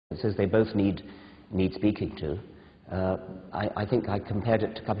cases. They both need speaking to. I think I compared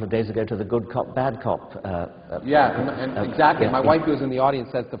it a couple of days ago to the good cop, bad cop. Exactly. My wife, who's in the audience,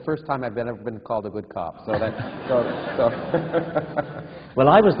 says the first time I've ever been called a good cop. So that. Well,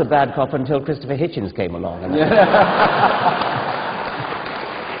 I was the bad cop until Christopher Hitchens came along. And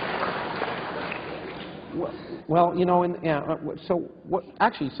well, you know, so what?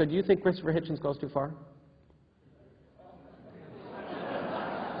 Actually, so do you think Christopher Hitchens goes too far?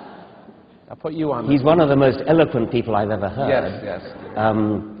 I'll put you on. He's one of the most eloquent people I've ever heard. Yes.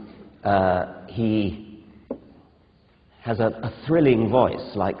 He has a thrilling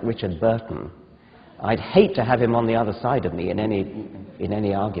voice, like Richard Burton. I'd hate to have him on the other side of me in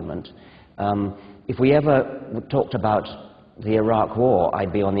any argument. If we ever talked about the Iraq War,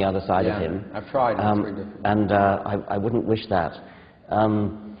 I'd be on the other side of him. I've tried. It's very different. And I wouldn't wish that.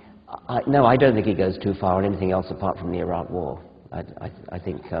 No, I don't think he goes too far on anything else apart from the Iraq War. I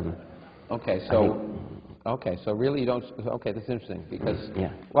think. Okay, so really you don't. Okay, that's interesting because.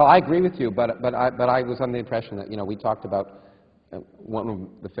 Well, I agree with you, but I was under the impression that we talked about one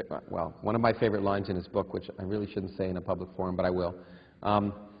of my favorite lines in his book, which I really shouldn't say in a public forum, but I will.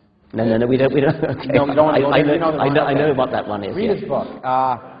 No, we don't. Okay. No, you don't want to go there. I know what that one is. Read his book.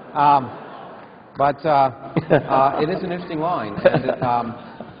 But it is an interesting line,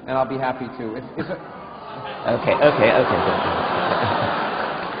 and I'll be happy to. Okay.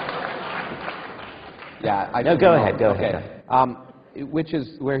 Yeah. Go ahead. Which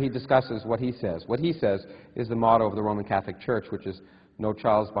is where he discusses what he says. What he says is the motto of the Roman Catholic Church, which is "No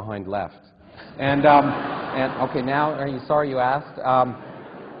child's behind left." And okay, now are you sorry you asked?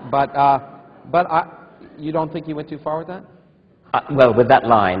 You don't think he went too far with that? Well, with that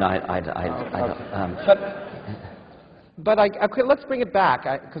line, okay, let's bring it back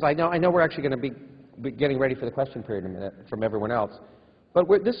because I know we're actually going to be getting ready for the question period in a minute from everyone else. But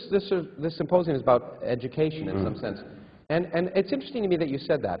this symposium is about education in some sense. And it's interesting to me that you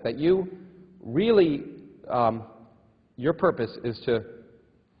said that you really, your purpose is to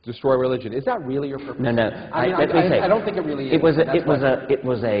destroy religion. Is that really your purpose? No. I don't think it really is. It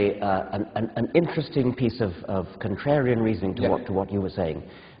was an interesting piece of contrarian reasoning to what you were saying,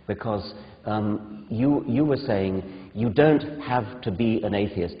 because you were saying you don't have to be an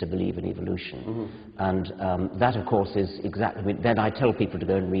atheist to believe in evolution. And that, of course, is exactly... Then I tell people to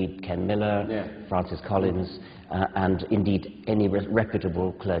go and read Ken Miller, Francis Collins, and indeed any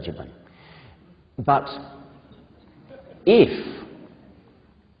reputable clergyman. But if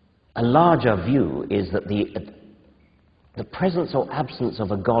a larger view is that the presence or absence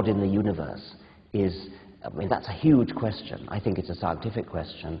of a God in the universe is... I mean, that's a huge question. I think it's a scientific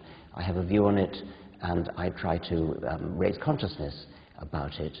question. I have a view on it, and I try to raise consciousness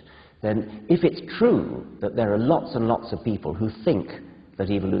about it. Then, if it's true that there are lots and lots of people who think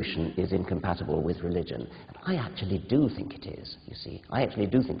that evolution is incompatible with religion, and I actually do think it is, you see. I actually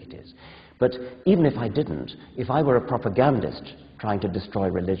do think it is. But even if I didn't, if I were a propagandist trying to destroy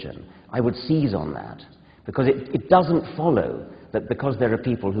religion, I would seize on that. Because it doesn't follow that because there are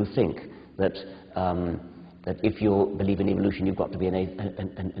people who think that that if you believe in evolution, you've got to be an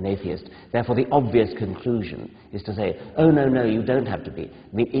atheist. Therefore, the obvious conclusion is to say, oh, no, you don't have to be.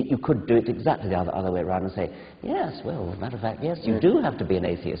 I mean, you could do it exactly the other way around and say, yes, well, as a matter of fact, yes, you do have to be an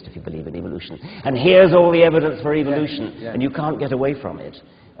atheist if you believe in evolution. And here's all the evidence for evolution, and you can't get away from it.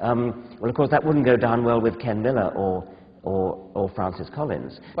 Well, of course, that wouldn't go down well with Ken Miller or Francis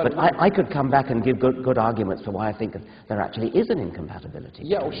Collins. But I could come back and give good arguments for why I think there actually is an incompatibility.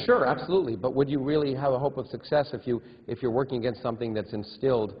 Yeah, well, sure, absolutely. But would you really have a hope of success if you're working against something that's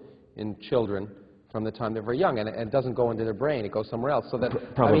instilled in children from the time they're very young, and it doesn't go into their brain, it goes somewhere else? So that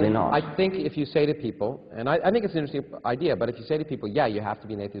probably not. I think if you say to people, and I think it's an interesting idea, but if you say to people, yeah, you have to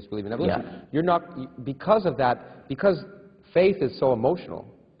be an atheist to believe in evolution, you're not, because of that, because faith is so emotional,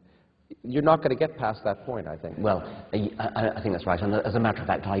 you're not going to get past that point, I think. Well, I think that's right. And as a matter of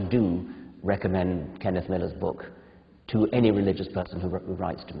fact, I do recommend Kenneth Miller's book to any religious person who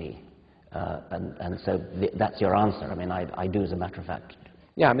writes to me. And so that's your answer. I mean, I do as a matter of fact.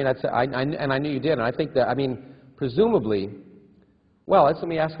 Yeah, I mean, and I knew you did. And I think that, I mean, presumably, well, let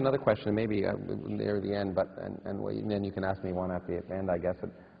me ask another question, maybe near the end, and then you can ask me one at the end, I guess.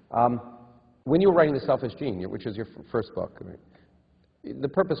 When you were writing The Selfish Gene, which was your first book, the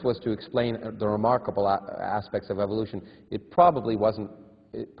purpose was to explain the remarkable aspects of evolution. It probably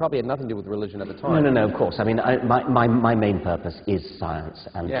had nothing to do with religion at the time. No, of course. I mean, my main purpose is science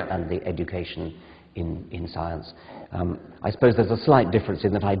and the education in science. I suppose there's a slight difference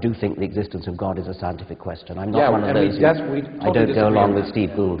in that I do think the existence of God is a scientific question. I'm not one of those totally I don't go along with that.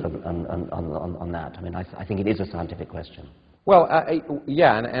 Steve Gould on that. I mean, I think it is a scientific question. Well,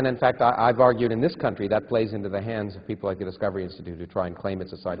 yeah, and in fact, I've argued in this country that plays into the hands of people like the Discovery Institute who try and claim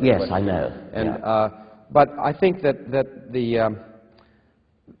it's a scientific question. Yes, I know. And, yeah. But I think that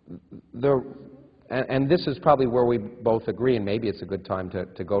and this is probably where we both agree, and maybe it's a good time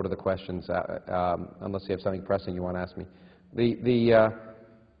to go to the questions, unless you have something pressing you want to ask me.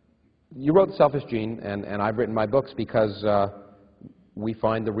 You wrote The Selfish Gene, and I've written my books because we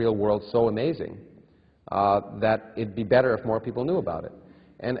find the real world so amazing that it'd be better if more people knew about it.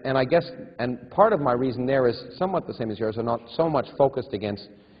 And I guess, and part of my reason there is somewhat the same as yours, are not so much focused against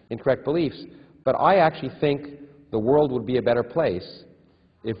incorrect beliefs, but I actually think the world would be a better place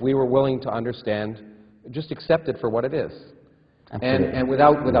if we were willing to understand, just accept it for what it is. And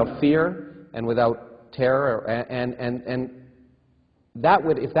without fear and without terror, and that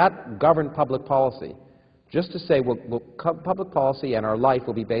would, if that governed public policy, just to say, well, public policy and our life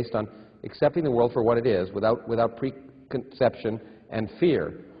will be based on accepting the world for what it is, without preconception and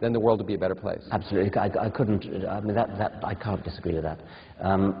fear, then the world would be a better place. Absolutely. I couldn't, I mean, I can't disagree with that.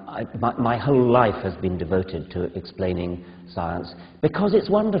 My whole life has been devoted to explaining science because it's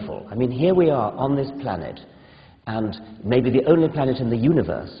wonderful. I mean, here we are on this planet, and maybe the only planet in the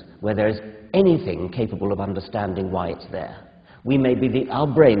universe where there is anything capable of understanding why it's there. Our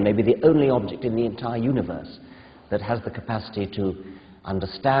brain may be the only object in the entire universe that has the capacity to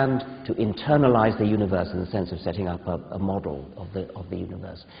understand, to internalize the universe in the sense of setting up a model of the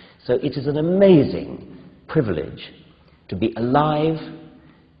universe. So it is an amazing privilege to be alive,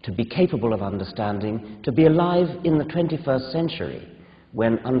 to be capable of understanding, to be alive in the 21st century,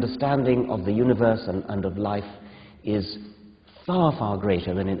 when understanding of the universe and of life is far, far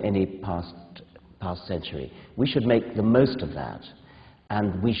greater than in any past century. We should make the most of that,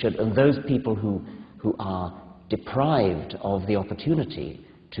 and those people who are deprived of the opportunity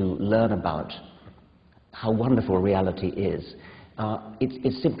to learn about how wonderful reality is,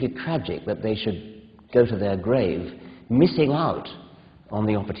 it's simply tragic that they should go to their grave missing out on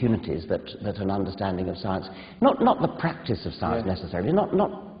the opportunities that an understanding of science, not the practice of science necessarily,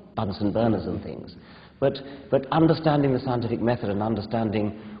 not Bunsen burners and things, but understanding the scientific method and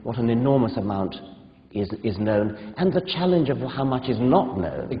understanding what an enormous amount is known, and the challenge of how much is not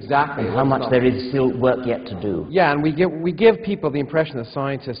known. Exactly. And how much there is still work yet to do. Yeah, and we give people the impression that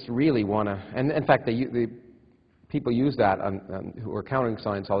scientists really want to, and in fact, the people use that who are countering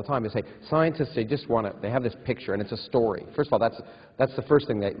science all the time. They say scientists, they just want to, they have this picture and it's a story. First of all, that's the first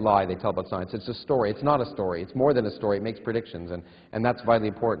thing they tell about science. It's a story. It's not a story. It's more than a story. It makes predictions, and that's vitally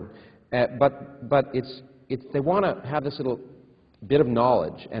important. But they want to have this little bit of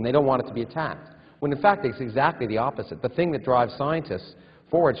knowledge, and they don't want it to be attacked. When in fact it's exactly the opposite. The thing that drives scientists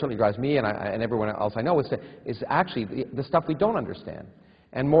forward, certainly drives me and everyone else I know, is actually the stuff we don't understand.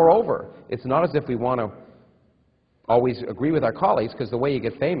 And moreover, it's not as if we want to always agree with our colleagues, because the way you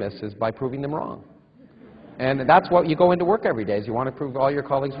get famous is by proving them wrong. And that's what you go into work every day, is you want to prove all your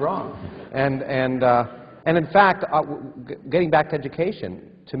colleagues wrong. And in fact, getting back to education,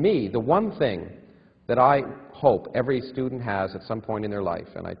 to me, the one thing that I hope every student has at some point in their life,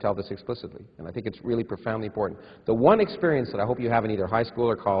 and I tell this explicitly, and I think it's really profoundly important, the one experience that I hope you have in either high school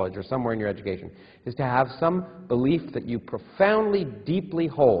or college or somewhere in your education is to have some belief that you profoundly, deeply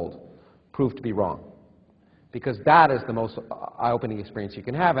hold prove to be wrong. Because that is the most eye-opening experience you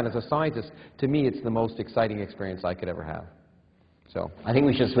can have, and as a scientist, to me, it's the most exciting experience I could ever have. So I think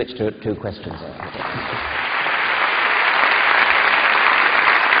we should switch to questions.